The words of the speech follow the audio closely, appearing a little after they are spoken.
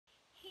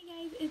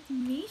it's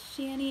me,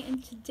 Shani,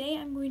 and today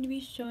I'm going to be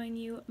showing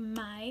you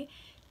my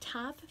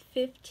top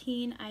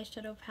 15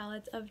 eyeshadow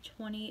palettes of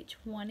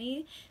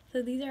 2020.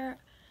 So these are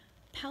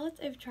palettes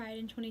I've tried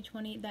in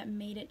 2020 that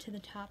made it to the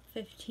top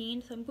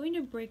 15. So I'm going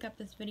to break up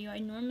this video. I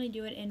normally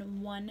do it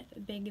in one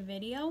big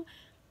video,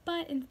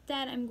 but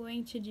instead I'm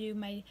going to do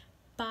my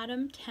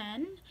bottom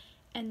 10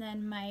 and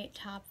then my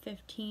top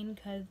 15,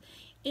 because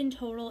in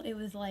total it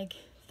was like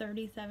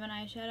 37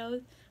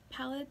 eyeshadows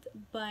palettes,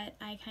 but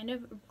I kind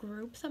of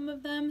group some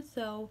of them,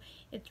 so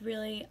it's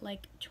really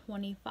like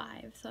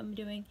 25. So I'm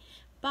doing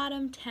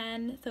bottom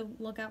 10, so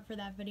look out for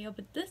that video.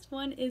 But this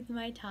one is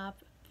my top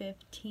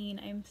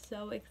 15. I'm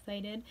so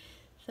excited.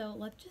 So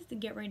let's just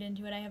get right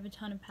into it. I have a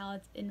ton of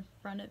palettes in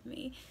front of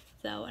me.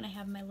 So, and I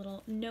have my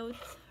little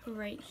notes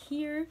right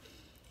here.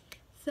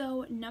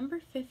 So number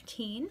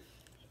 15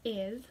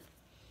 is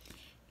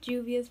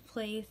Juvia's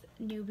Place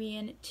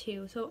Nubian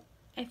 2. So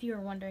if you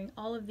were wondering,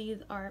 all of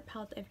these are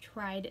palettes I've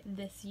tried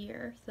this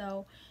year.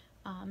 So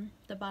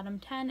the bottom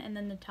 10 and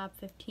then the top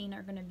 15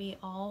 are going to be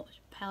all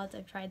palettes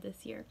I've tried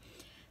this year.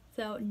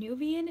 So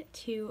Nubian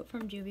 2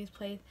 from Juvia's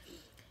Place.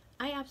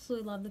 I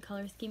absolutely love the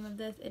color scheme of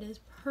this. It is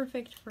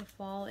perfect for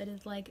fall. It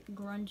is like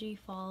grungy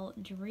fall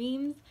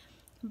dreams.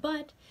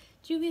 But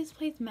Juvia's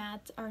Place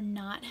mattes are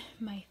not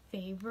my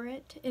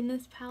favorite in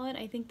this palette.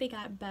 I think they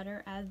got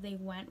better as they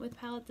went with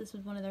palettes. This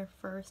was one of their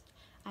first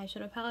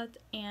eyeshadow palettes,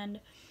 and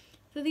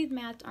so these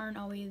mattes aren't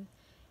always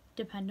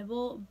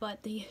dependable,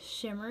 but the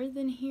shimmers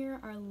in here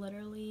are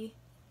literally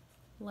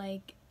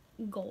like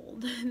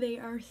gold. They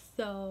are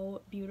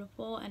so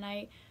beautiful, and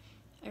I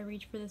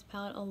reach for this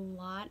palette a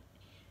lot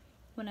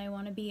when I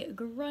want to be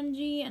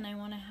grungy and I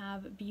want to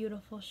have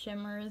beautiful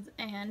shimmers,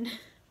 and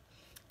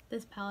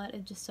this palette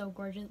is just so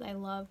gorgeous. I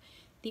love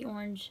the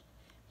orange,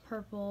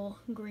 purple,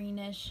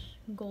 greenish,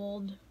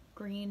 gold,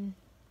 green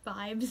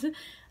vibes.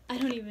 I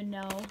don't even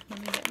know.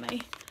 Let me get my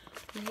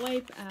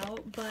wipe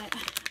out, but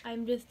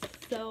I'm just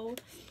so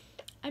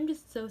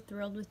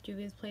thrilled with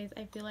Juvia's Place.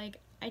 I feel like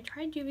I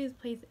tried Juvia's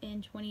Place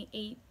in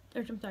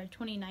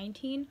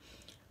 2019,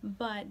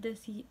 but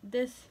this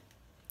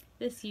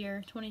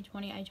year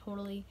 2020 I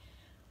totally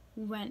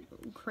went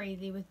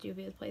crazy with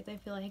Juvia's Place. I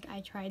feel like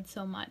I tried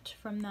so much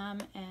from them,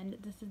 and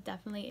this is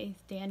definitely a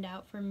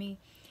standout for me.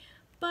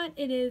 But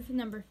it is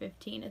number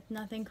 15. It's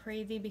nothing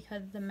crazy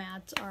because the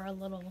mattes are a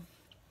little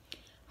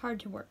hard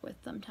to work with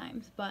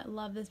sometimes, but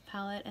love this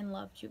palette and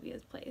love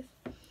Juvia's Place.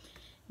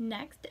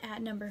 Next,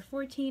 at number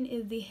 14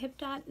 is the Hip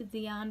Dot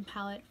Xeon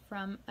palette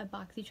from a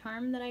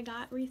BoxyCharm that I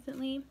got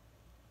recently,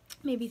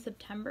 maybe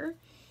September.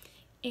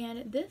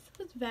 And this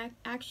was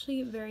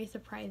actually very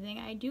surprising.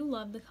 I do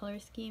love the color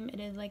scheme.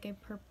 It is like a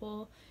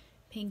purple,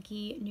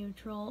 pinky,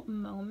 neutral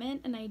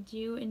moment, and I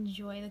do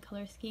enjoy the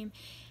color scheme.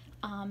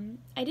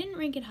 I didn't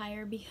rank it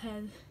higher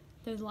because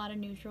there's a lot of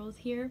neutrals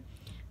here,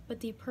 but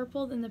the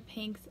purples and the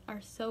pinks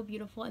are so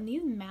beautiful, and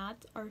these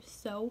mattes are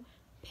so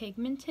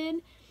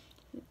pigmented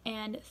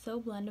and so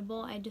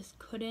blendable. I just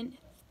couldn't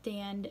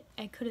stand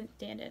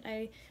it.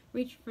 I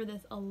reached for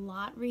this a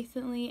lot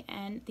recently,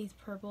 and these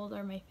purples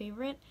are my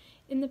favorite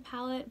in the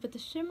palette, but the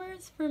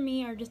shimmers for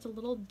me are just a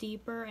little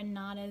deeper and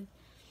not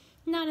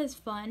as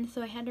fun,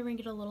 so I had to rank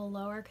it a little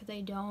lower because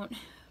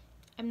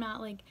I'm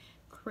not like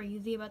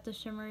crazy about the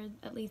shimmers.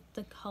 At least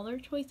the color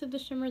choice of the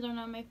shimmers are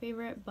not my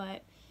favorite,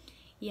 but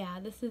yeah,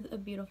 this is a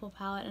beautiful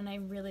palette, and I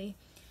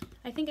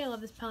think I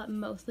love this palette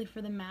mostly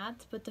for the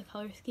mattes, but the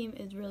color scheme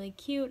is really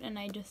cute, and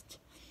I just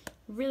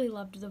really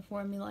loved the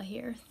formula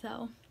here,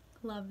 so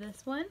love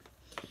this one.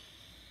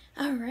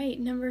 Alright,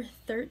 number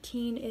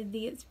 13 is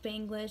the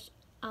Spanglish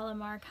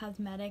Alamar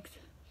Cosmetics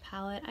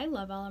palette. I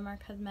love Alamar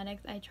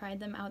Cosmetics. I tried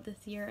them out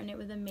this year and it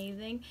was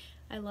amazing.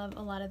 I love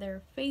a lot of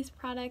their face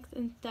products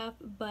and stuff,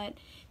 but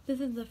this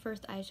is the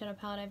first eyeshadow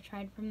palette I've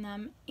tried from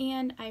them,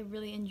 and I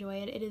really enjoy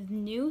it. It is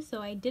new,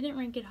 so I didn't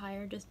rank it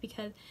higher just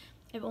because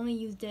I've only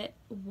used it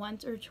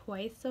once or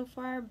twice so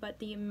far, but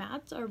the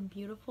mattes are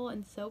beautiful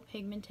and so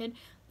pigmented.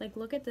 Like,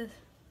 look at this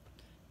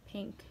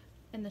pink,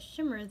 and the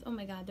shimmers, oh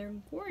my god, they're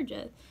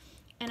gorgeous.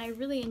 And I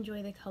really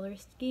enjoy the color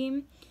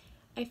scheme.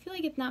 I feel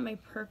like it's not my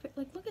perfect,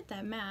 like, look at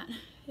that matte.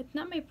 It's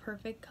not my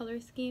perfect color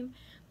scheme,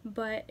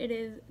 but it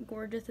is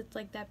gorgeous. It's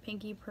like that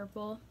pinky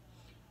purple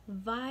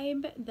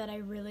vibe that I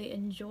really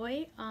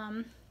enjoy.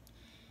 I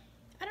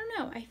don't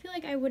know, I feel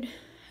like I would,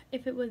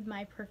 if it was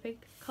my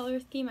perfect color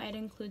scheme, I'd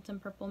include some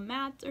purple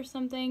mattes or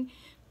something,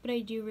 but I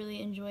do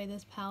really enjoy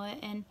this palette,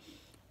 and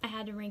I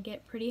had to rank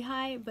it pretty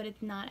high, but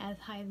it's not as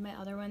high as my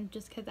other ones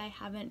just because I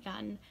haven't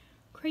gotten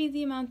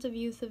crazy amounts of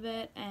use of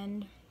it,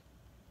 and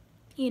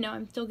you know,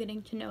 I'm still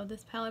getting to know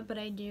this palette, but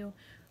I do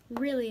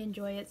really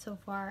enjoy it so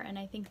far, and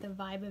I think the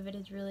vibe of it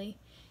is really,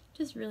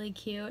 just really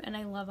cute, and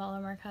I love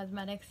Alamar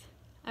Cosmetics.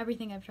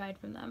 Everything I've tried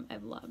from them,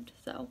 I've loved,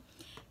 so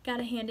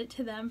gotta hand it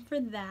to them for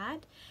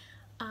that.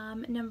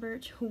 Number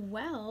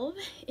 12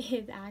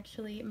 is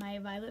actually my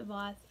Violet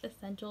Voss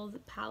Essentials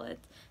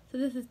palettes. So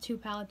this is two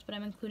palettes, but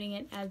I'm including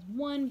it as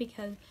one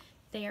because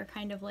they are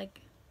kind of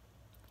like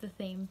the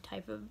same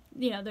type of,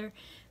 you know, they're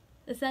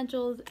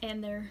Essentials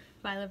and they're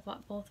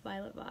both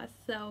Violet Voss.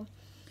 So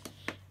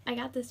I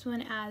got this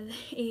one as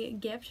a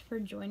gift for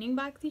joining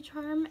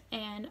BoxyCharm,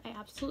 and I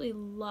absolutely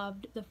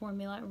loved the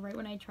formula right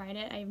when I tried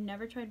it. I've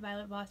never tried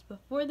Violet Voss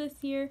before this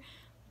year,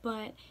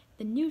 but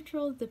the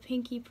neutrals, the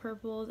pinky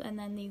purples, and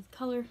then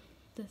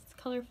this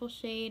colorful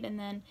shade, and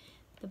then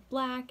the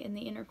black and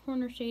the inner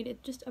corner shade,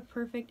 it's just a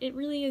perfect, it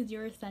really is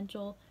your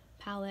essential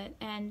palette,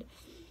 and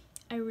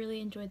I really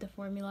enjoyed the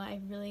formula.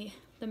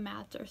 The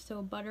mattes are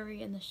so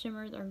buttery and the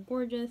shimmers are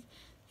gorgeous,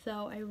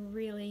 so I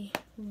really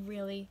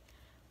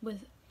was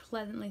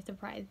pleasantly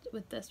surprised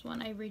with this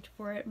one. I reached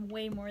for it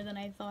way more than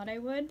I thought I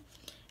would.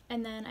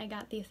 And then I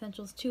got the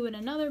Essentials 2 in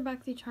another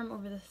BoxyCharm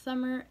over the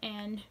summer,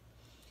 and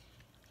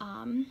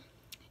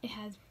it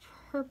has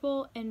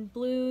purple and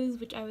blues,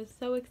 which I was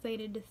so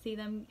excited to see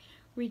them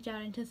reach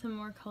out into some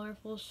more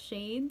colorful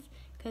shades,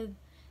 because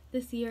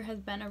this year has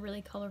been a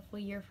really colorful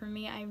year for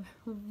me. I've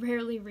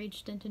rarely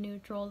reached into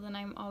neutrals, and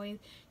I'm always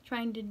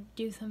trying to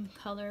do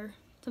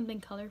something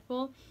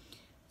colorful.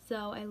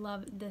 So I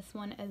love this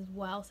one as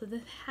well. So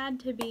this had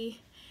to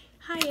be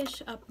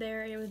high-ish up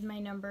there. It was my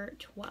number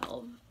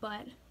 12,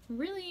 but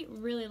really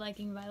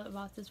liking Violet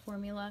Voss's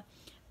formula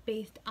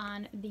based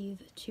on these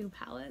two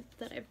palettes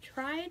that I've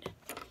tried.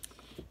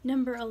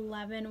 Number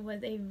 11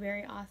 was a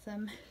very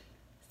awesome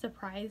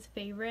surprise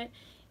favorite.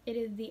 It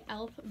is the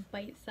e.l.f.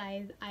 Bite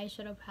Size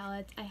eyeshadow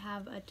palettes. I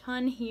have a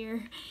ton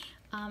here.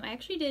 I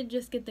actually did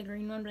just get the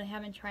green one, but I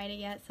haven't tried it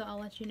yet, so I'll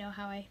let you know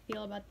how I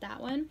feel about that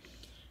one.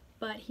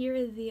 But here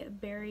is the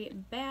Berry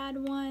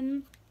Bad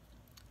one,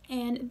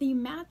 and the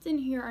mattes in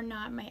here are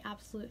not my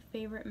absolute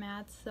favorite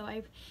mattes, so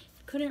I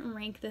couldn't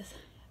rank this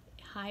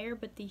higher,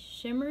 but the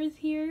shimmers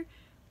here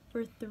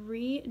for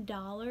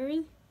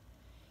 $3,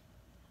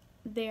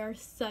 they are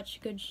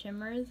such good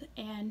shimmers.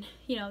 And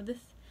you know,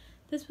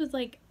 this was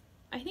like,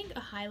 I think,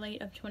 a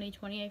highlight of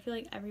 2020. I feel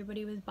like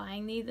everybody was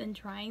buying these and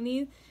trying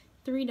these.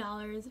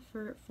 $3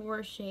 for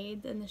 4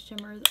 shades, and the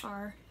shimmers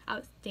are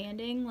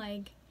outstanding.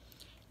 Like,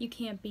 you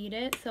can't beat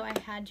it, so I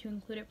had to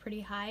include it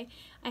pretty high.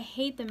 I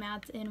hate the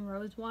mattes in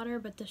Rosewater,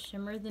 but the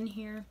shimmers in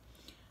here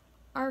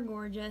are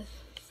gorgeous,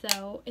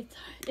 so it's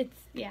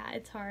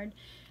hard.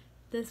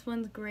 This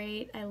one's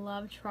great. I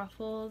love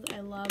Truffles. I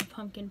love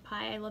Pumpkin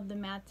Pie. I love the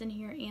mattes in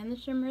here and the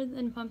shimmers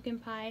in Pumpkin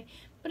Pie,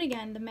 but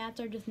again, the mattes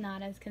are just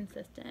not as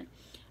consistent.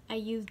 I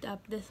used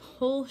up this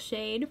whole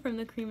shade from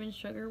the Cream and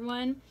Sugar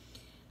one,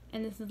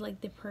 and this is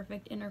like the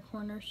perfect inner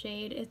corner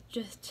shade. It's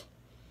just,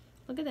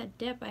 look at that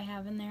dip I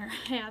have in there.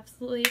 I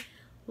absolutely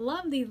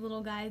love these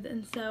little guys,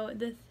 and so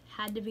this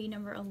had to be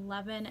number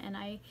 11, and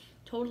I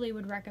totally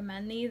would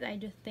recommend these. I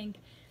just think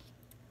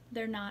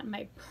they're not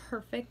my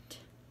perfect,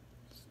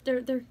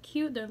 they're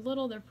cute, they're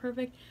little, they're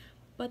perfect,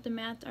 but the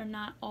mattes are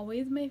not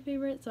always my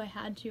favorite, so I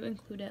had to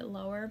include it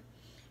lower.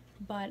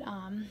 But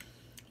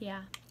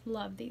yeah,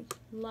 love these,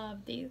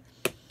 love these.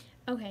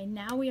 Okay,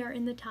 now we are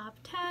in the top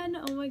 10.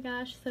 Oh my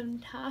gosh, so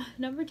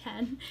number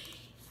 10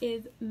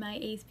 is my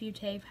Ace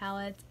Beauté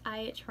palettes.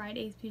 I tried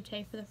Ace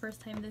Beauté for the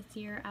first time this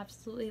year,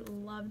 absolutely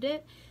loved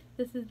it.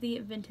 This is the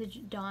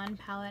Vintage Dawn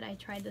palette. I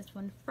tried this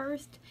one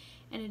first,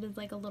 and it is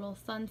like a little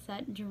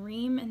sunset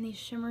dream, and these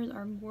shimmers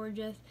are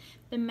gorgeous.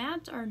 The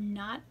mattes are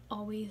not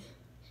always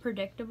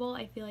predictable.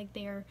 I feel like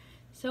they are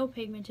so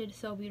pigmented,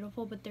 so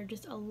beautiful, but they're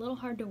just a little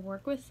hard to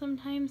work with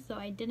sometimes, so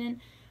I didn't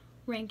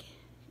rank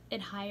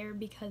it higher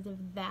because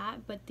of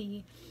that. But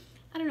I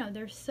don't know,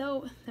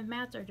 the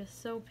mattes are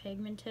just so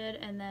pigmented,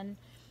 and then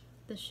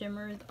the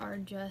shimmers are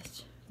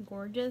just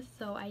gorgeous,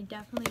 so I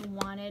definitely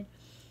wanted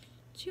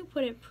to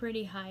put it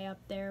pretty high up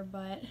there.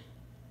 But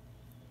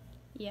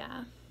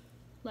yeah,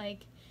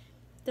 like,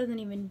 doesn't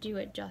even do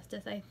it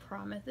justice, I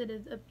promise. It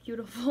is a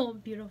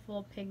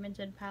beautiful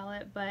pigmented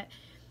palette, but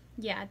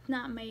yeah,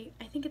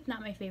 I think it's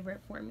not my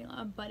favorite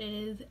formula, but it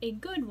is a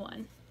good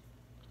one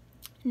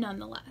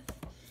nonetheless.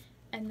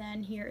 And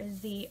then here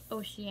is the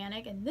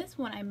Oceanic, and this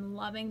one I'm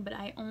loving, but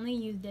I only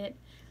used it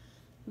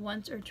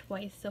once or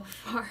twice so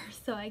far,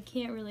 so I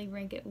can't really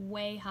rank it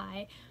way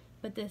high,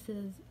 but this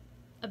is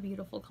a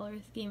beautiful color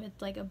scheme.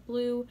 It's like a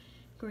blue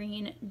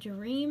green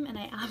dream, and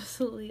I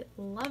absolutely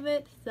love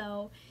it.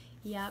 So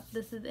yep,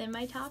 this is in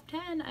my top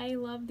 10. I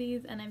love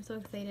these, and I'm so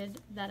excited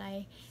that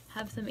I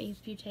have some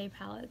Ace Beauté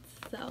palettes,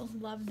 so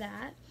love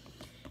that.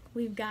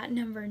 We've got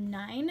number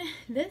 9.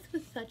 This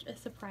was such a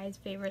surprise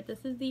favorite.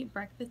 This is the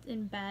Breakfast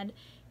in Bed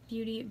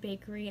Beauty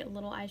Bakery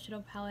little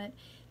eyeshadow palette.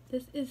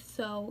 This is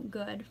so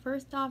good.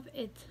 First off,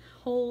 the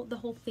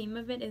whole theme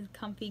of it is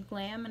comfy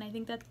glam, and I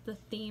think that's the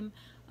theme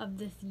of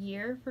this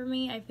year for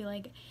me. I feel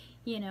like,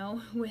 you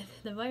know,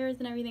 with the virus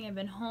and everything, I've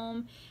been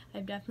home.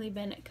 I've definitely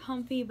been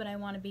comfy, but I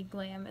want to be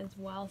glam as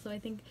well. So I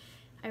think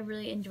I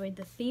really enjoyed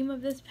the theme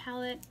of this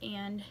palette,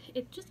 and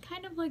it's just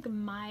kind of like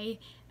my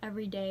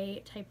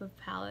everyday type of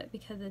palette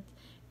because it's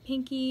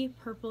pinky,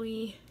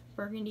 purpley,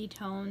 burgundy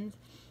tones.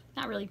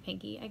 Not really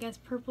pinky, I guess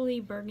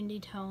purpley burgundy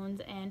tones,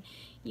 and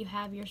you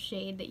have your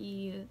shade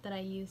that I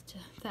use to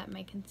set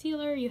my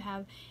concealer. You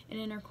have an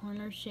inner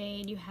corner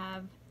shade, you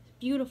have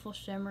beautiful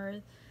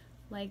shimmers,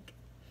 like,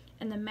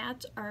 and the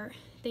mattes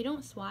they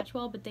don't swatch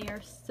well, but they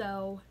are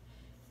so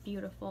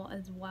beautiful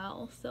as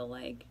well. So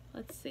like,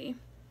 let's see.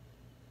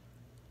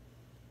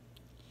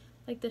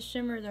 Like the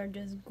shimmers are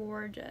just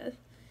gorgeous,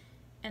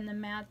 and the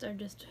mattes are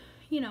just,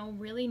 you know,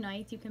 really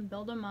nice. You can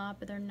build them up,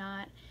 but they're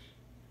not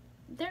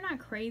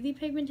crazy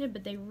pigmented,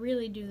 but they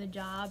really do the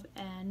job.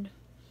 And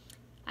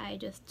I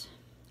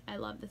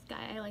love this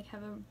guy. I like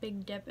have a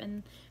big dip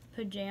in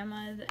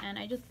pajamas, and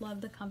I just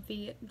love the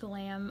comfy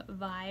glam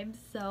vibes.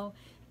 So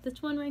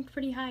this one ranked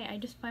pretty high. I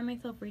just find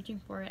myself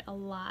reaching for it a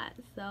lot,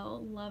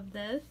 so love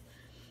this.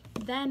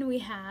 Then we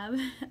have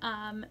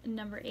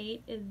number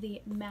 8 is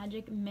the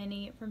Magic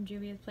Mini from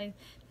Juvia's Place.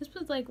 This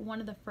was like one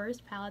of the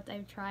first palettes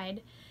I've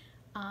tried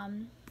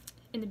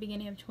in the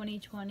beginning of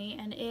 2020,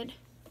 and it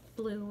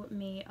blew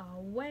me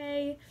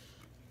away.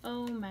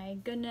 Oh my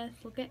goodness,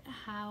 look at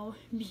how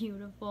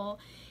beautiful.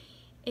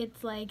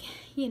 It's like,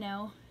 you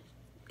know,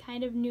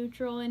 kind of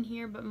neutral in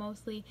here, but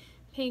mostly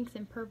pinks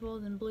and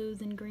purples and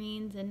blues and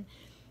greens, and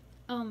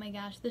oh my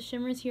gosh, the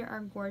shimmers here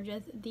are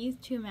gorgeous. These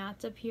two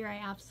mattes up here I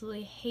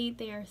absolutely hate.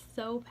 They are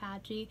so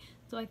patchy,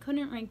 so I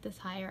couldn't rank this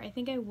higher. I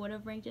think I would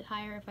have ranked it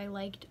higher if I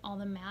liked all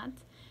the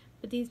mattes,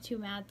 but these two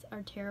mattes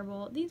are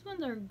terrible. These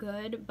ones are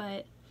good,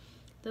 but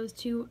those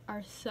two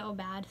are so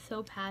bad,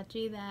 so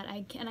patchy that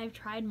I've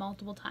tried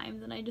multiple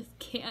times and I just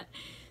can't.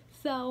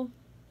 So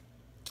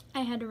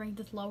I had to rank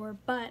this lower,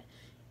 but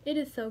it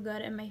is so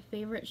good, and my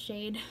favorite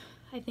shade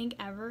I think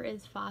ever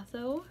is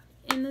Faso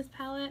in this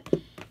palette.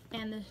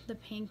 And the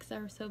pinks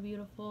are so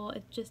beautiful.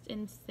 It's just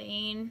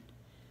insane.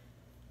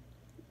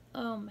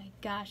 Oh my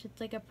gosh, it's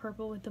like a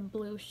purple with a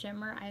blue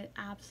shimmer. I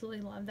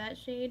absolutely love that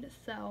shade.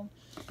 So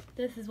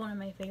this is one of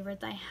my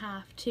favorites. I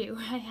had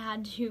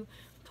to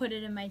put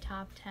it in my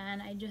top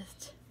 10.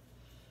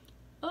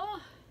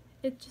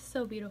 It's just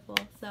so beautiful.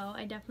 So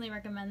I definitely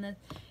recommend this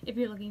if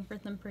you're looking for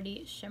some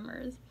pretty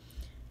shimmers.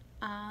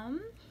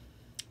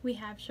 We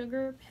have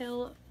Sugar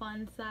Pill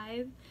Fun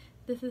Size.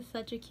 This is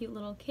such a cute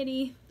little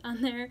kitty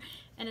on there,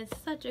 and it's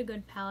such a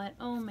good palette.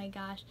 Oh my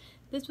gosh,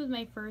 this was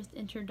my first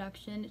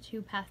introduction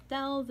to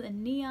pastels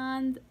and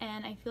neons,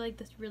 and I feel like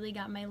this really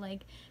got my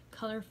like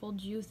colorful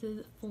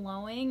juices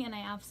flowing, and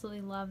I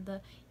absolutely love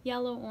the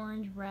yellow,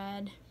 orange,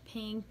 red,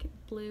 pink,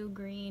 blue,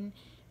 green,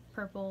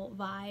 purple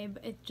vibe.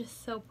 It's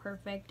just so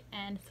perfect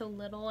and so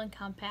little and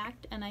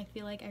compact, and I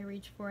feel like I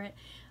reached for it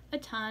a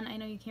ton. I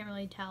know you can't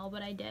really tell,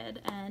 but I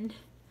did, and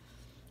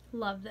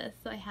love this,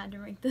 so I had to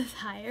rank this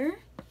higher.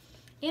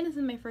 And this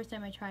is my first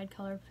time I tried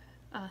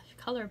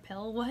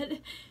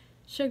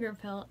Sugar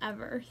Pill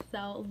ever,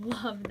 so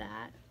love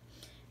that.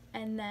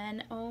 And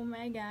then, oh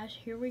my gosh,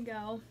 here we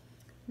go.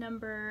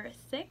 Number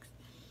 6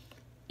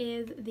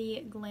 is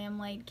the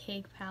Glamlight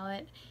Cake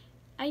palette.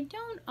 I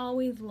don't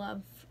always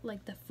love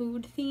like the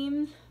food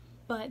themes,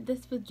 but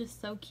this was just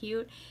so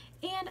cute.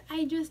 And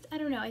I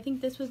don't know, I think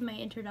this was my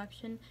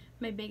introduction,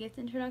 my biggest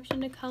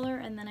introduction to color,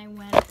 and then I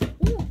went,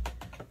 ooh,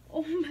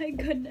 oh my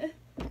goodness.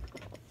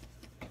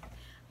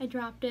 I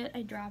dropped it,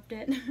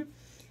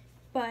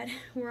 but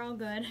we're all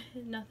good.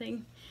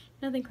 Nothing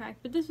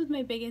cracked. But this was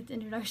my biggest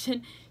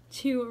introduction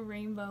to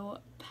rainbow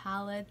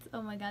palettes.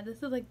 Oh my god, this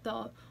is like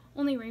the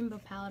only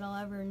rainbow palette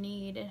I'll ever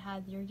need. It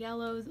has your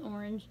yellows,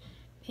 orange,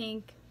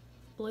 pink,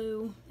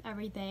 blue,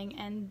 everything,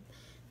 and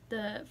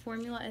the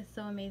formula is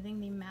so amazing.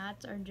 The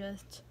mattes are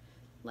just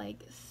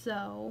like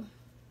so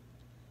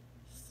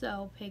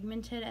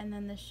pigmented, and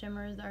then the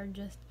shimmers are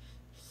just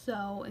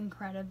so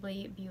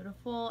incredibly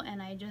beautiful,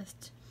 and I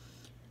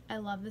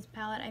love this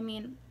palette. I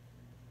mean,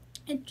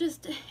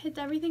 it's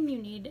everything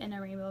you need in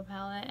a rainbow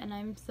palette, and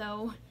I'm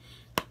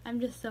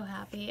just so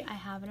happy I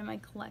have it in my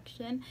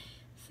collection.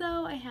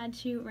 So I had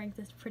to rank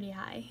this pretty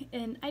high,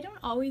 and I don't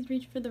always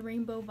reach for the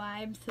rainbow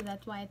vibes, so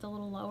that's why it's a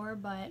little lower,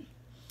 but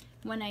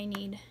when I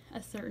need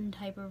a certain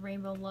type of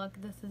rainbow look,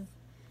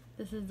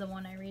 this is the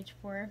one I reach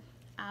for.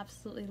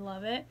 Absolutely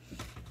love it.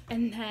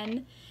 And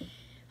then,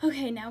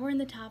 okay, now we're in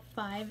the top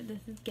 5.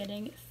 This is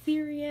getting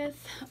serious.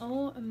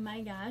 Oh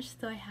my gosh.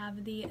 So I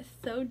have the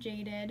So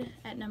Jaded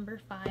at number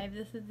 5.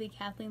 This is the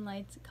Kathleen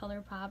Lights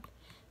ColourPop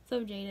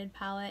So Jaded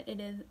palette. It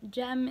is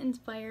gem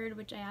inspired,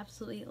 which I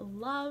absolutely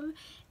love.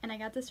 And I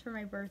got this for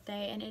my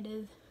birthday, and it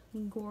is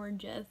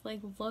gorgeous. Like,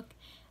 look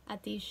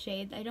at these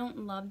shades. I don't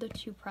love the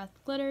two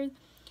pressed glitters,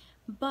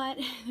 but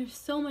there's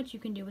so much you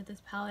can do with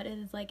this palette. It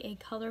is like a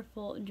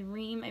colorful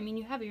dream. I mean,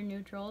 you have your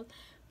neutrals,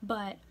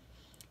 but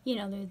you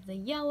know, there's the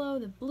yellow,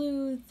 the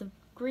blues, the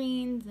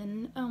greens,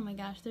 and oh my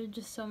gosh, there's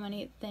just so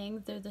many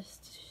things. There's a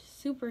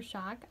Super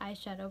Shock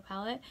eyeshadow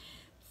palette.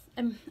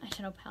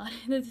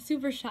 There's a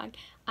Super Shock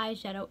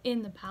eyeshadow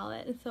in the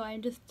palette. So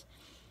I'm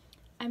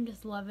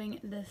just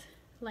loving this.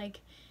 Like,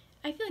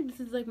 I feel like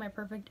this is like my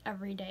perfect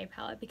everyday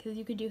palette because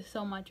you could do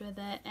so much with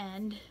it,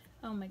 and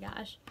oh my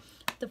gosh,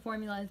 the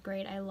formula is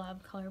great. I love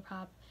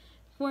ColourPop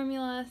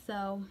formula,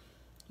 so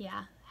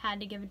yeah,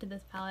 had to give it to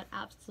this palette.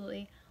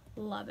 Absolutely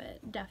love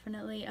it.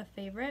 Definitely a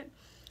favorite.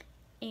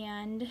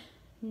 And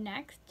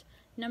next,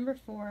 number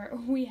 4,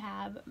 we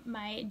have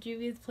my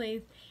Juvia's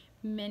Place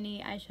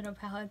mini eyeshadow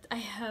palettes. I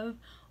have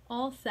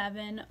all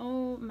 7.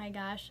 Oh my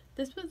gosh,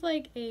 this was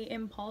like a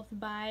impulse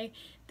buy.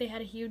 They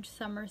had a huge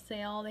summer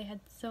sale. They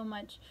had so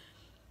much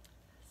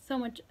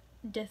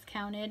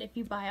discounted if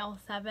you buy all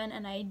 7,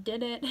 and I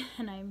did it,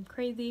 and I'm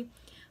crazy,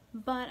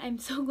 but I'm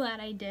so glad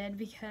I did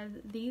because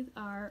these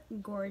are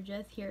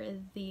gorgeous. Here is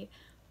the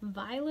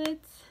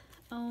violets.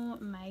 Oh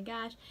my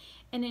gosh.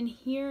 And in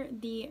here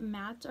the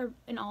mattes are,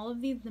 in all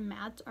of these, the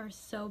mattes are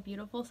so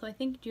beautiful. So I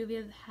think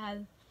Juvia's has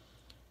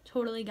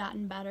totally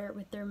gotten better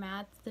with their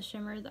mattes. The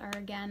shimmers are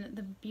again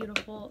the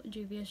beautiful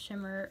Juvia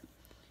shimmer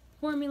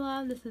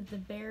formula. This is the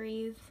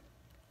berries.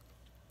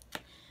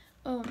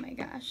 Oh my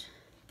gosh.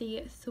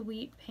 The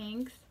sweet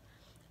pinks.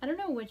 I don't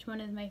know which one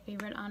is my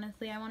favorite,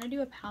 honestly. I want to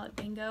do a palette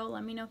bingo.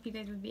 Let me know if you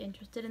guys would be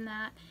interested in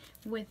that.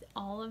 With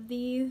all of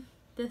these,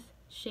 this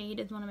shade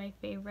is one of my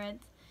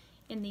favorites.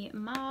 In the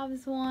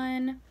mauves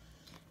one,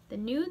 the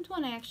nudes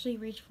one I actually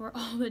reach for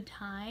all the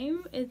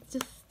time. It's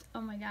just,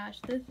 oh my gosh,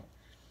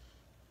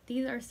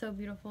 these are so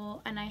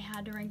beautiful, and I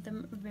had to rank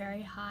them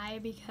very high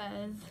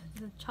because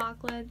the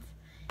chocolates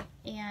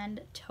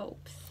and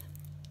taupes.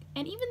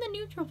 And even the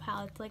neutral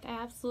palettes, like,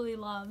 I absolutely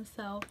love.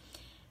 So,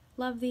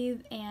 love these,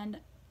 and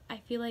I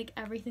feel like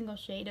every single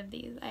shade of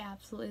these I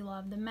absolutely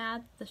love. The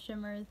mattes, the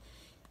shimmers,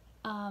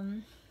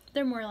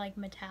 they're more like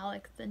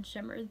metallics than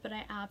shimmers, but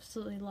I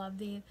absolutely love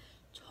these.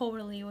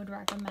 Totally would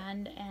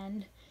recommend,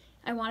 and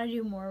I want to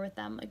do more with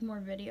them, like more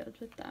videos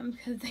with them,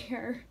 because they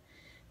are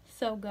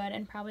so good,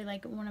 and probably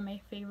like one of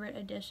my favorite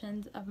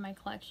additions of my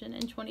collection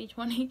in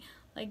 2020.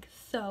 Like,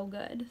 so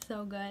good,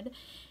 so good.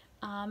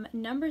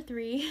 Number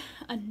 3,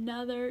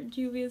 another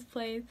Juvia's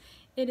Place.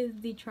 It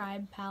is the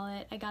Tribe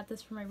palette. I got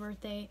this for my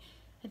birthday.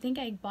 I think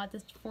I bought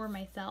this for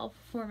myself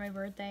for my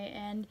birthday,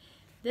 and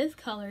this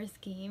color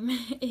scheme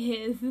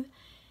is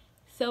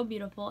so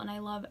beautiful, and I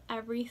love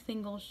every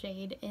single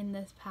shade in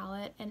this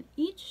palette, and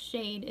each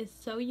shade is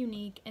so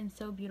unique and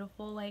so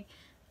beautiful. Like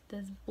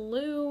this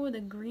blue,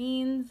 the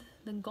greens,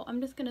 the gold. I'm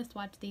just gonna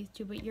swatch these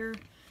two, but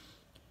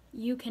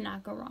you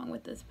cannot go wrong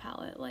with this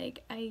palette.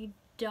 Like, I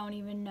don't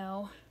even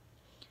know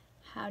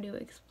how to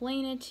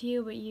explain it to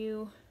you, but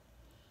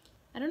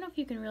I don't know if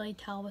you can really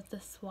tell with the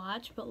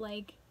swatch, but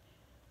like,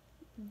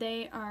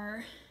 they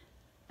are,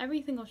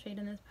 every single shade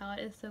in this palette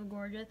is so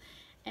gorgeous,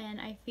 and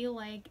I feel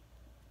like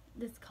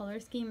this color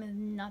scheme is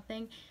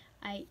nothing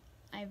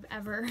I've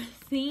ever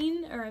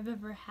seen or I've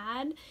ever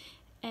had.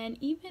 And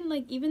even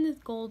this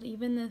gold,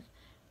 even this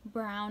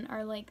brown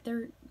are like,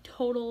 they're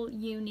total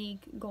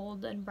unique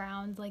gold and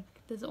browns. Like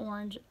this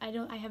orange,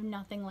 I have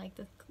nothing like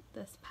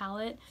this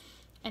palette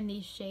and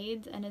these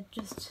shades, and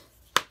it's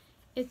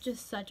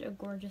just such a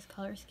gorgeous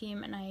color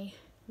scheme, and I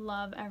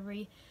love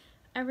every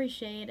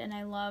shade, and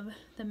I love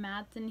the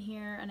mattes in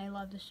here, and I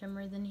love the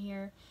shimmers in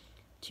here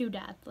to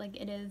death. Like,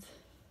 it is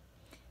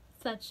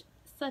such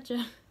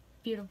a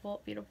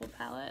beautiful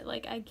palette.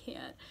 Like, I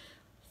can't.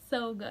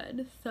 So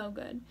good, so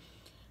good.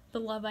 The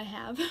love I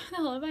have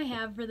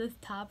for this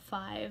top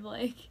 5,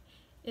 like,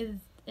 is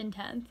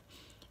intense.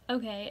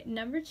 Okay,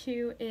 number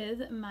 2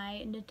 is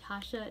my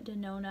Natasha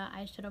Denona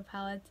eyeshadow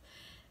palettes.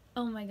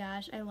 Oh my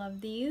gosh, I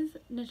love these.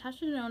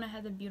 Natasha Denona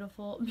has a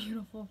beautiful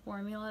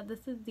formula.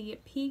 This is the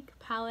Peak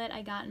palette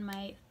I got in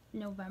my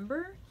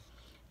November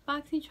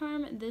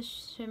BoxyCharm.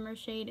 This shimmer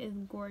shade is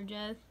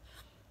gorgeous.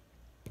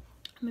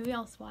 Maybe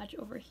I'll swatch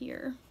over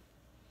here.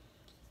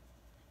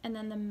 And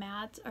then the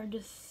mattes are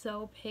just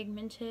so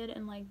pigmented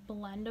and like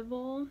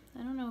blendable.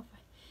 I don't know if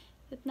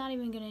it's not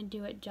even gonna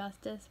do it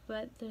justice,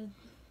 but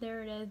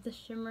there it is. The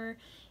shimmer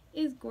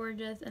is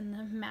gorgeous, and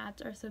the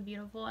mattes are so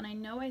beautiful. And I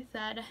know I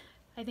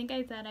think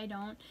I said I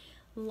don't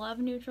love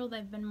neutrals.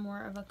 I've been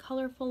more of a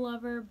colorful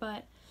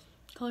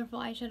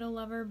eyeshadow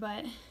lover,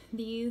 but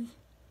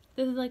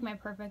this is like my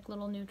perfect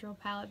little neutral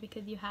palette,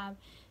 because you have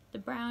the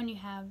brown, you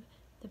have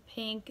the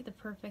pink, the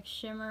perfect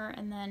shimmer,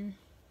 and then,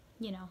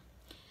 you know,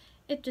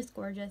 it's just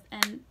gorgeous.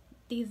 And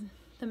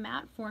the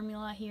matte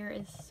formula here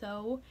is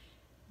so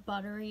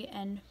buttery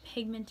and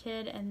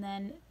pigmented, and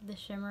then the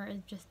shimmer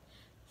is just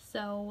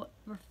so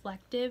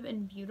reflective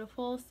and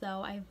beautiful.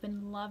 So I've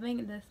been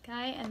loving this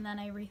guy, and then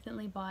I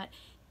recently bought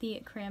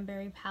the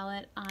Cranberry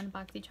palette on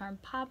BoxyCharm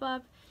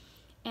pop-up,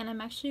 and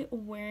I'm actually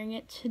wearing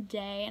it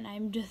today, and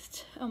I'm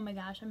just, oh my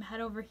gosh, I'm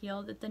head over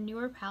heels. It's a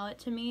newer palette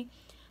to me,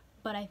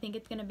 but I think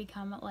it's gonna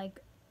become like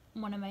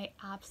one of my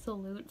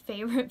absolute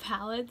favorite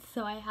palettes,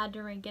 so I had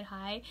to rank it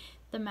high.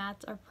 The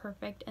mattes are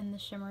perfect, and the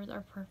shimmers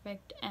are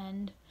perfect,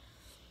 and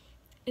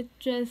it's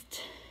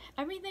just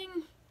everything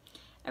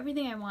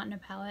I want in a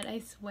palette, I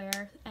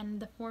swear.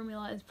 And the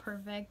formula is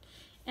perfect,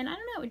 and I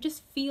don't know, it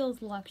just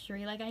feels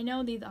luxury. Like, I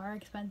know these are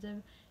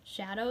expensive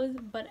shadows,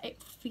 but I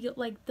feel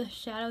like the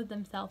shadows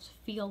themselves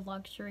feel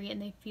luxury, and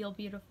they feel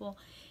beautiful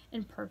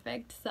and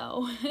perfect.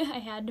 So I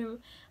had to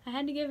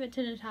give it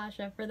to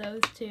Natasha for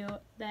those two.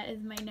 That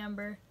is my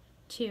number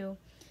 2.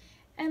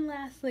 And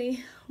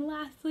lastly,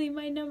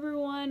 my number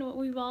 1, what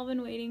we've all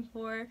been waiting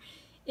for.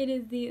 It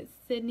is the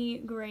Sydney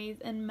Grace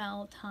and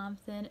Mel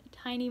Thompson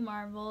Tiny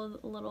Marvels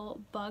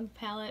little bug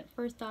palette.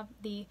 First off,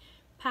 the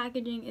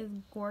packaging is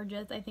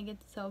gorgeous. I think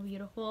it's so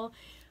beautiful,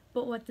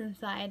 but what's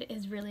inside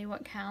is really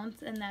what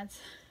counts, and that's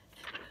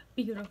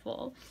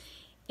beautiful.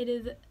 It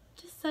is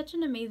just such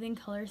an amazing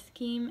color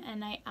scheme,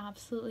 and I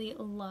absolutely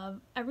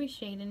love every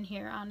shade in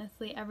here,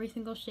 honestly, every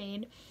single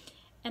shade.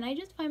 And I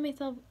just find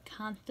myself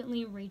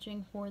constantly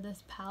reaching for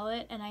this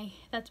palette, and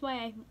that's why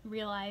I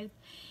realized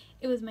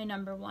it was my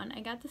number one.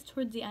 I got this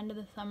towards the end of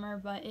the summer,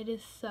 but it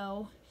is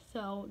so,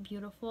 so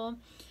beautiful.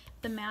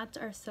 The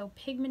mattes are so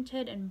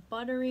pigmented and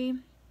buttery.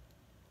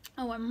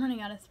 Oh, I'm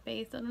running out of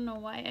space. I don't know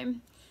why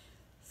I'm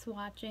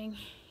swatching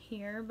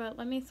here, but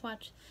let me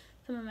swatch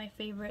some of my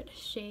favorite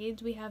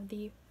shades. We have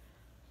the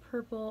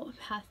purple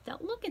pastel.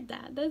 Look at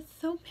that. That's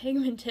so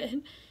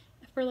pigmented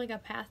for like a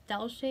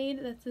pastel shade.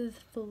 This is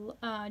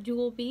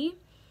Jewel B.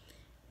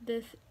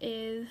 This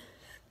is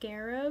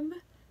Scarab.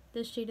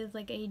 This shade is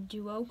like a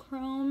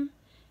duochrome.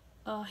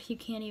 Oh, you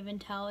can't even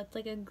tell. It's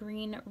like a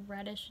green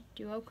reddish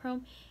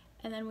duochrome.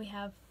 And then we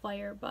have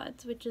Fire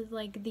Butts, which is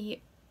like the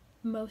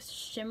most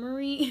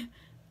shimmery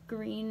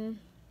green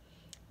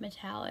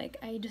metallic.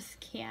 I just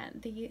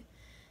can't.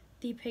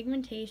 The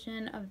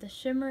pigmentation of the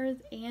shimmers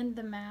and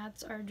the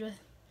mattes are just,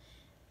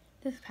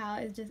 this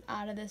palette is just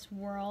out of this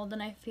world,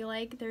 and I feel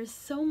like there's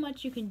so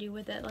much you can do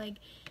with it. Like,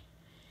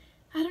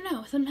 I don't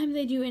know, sometimes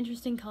they do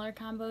interesting color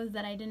combos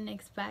that I didn't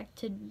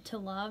expect to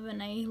love,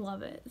 and I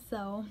love it.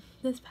 So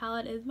this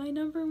palette is my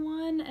number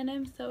one, and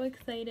I'm so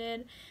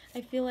excited.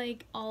 I feel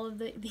like all of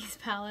these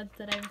palettes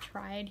that I've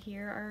tried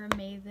here are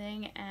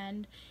amazing,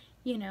 and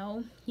you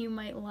know, you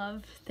might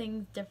love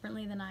things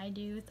differently than I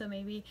do, so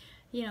maybe,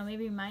 you know,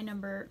 maybe my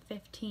number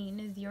 15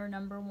 is your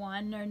number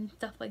one or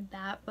stuff like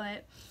that.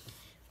 But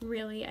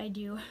really, I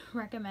do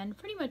recommend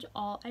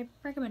I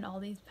recommend all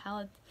these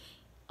palettes,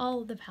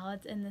 all the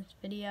palettes in this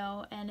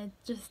video, and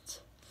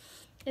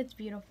it's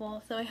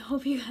beautiful. So I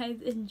hope you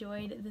guys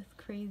enjoyed this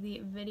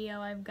crazy video.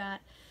 I've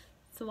got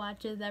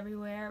swatches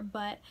everywhere,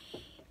 but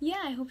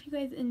yeah, I hope you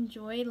guys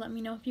enjoyed. Let me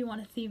know if you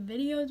want to see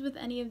videos with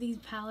any of these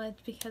palettes,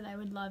 because I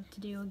would love to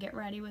do a get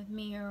ready with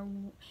me or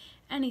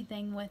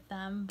anything with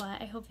them.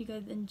 But I hope you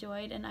guys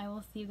enjoyed, and I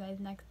will see you guys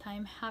next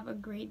time. Have a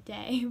great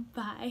day.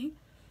 Bye.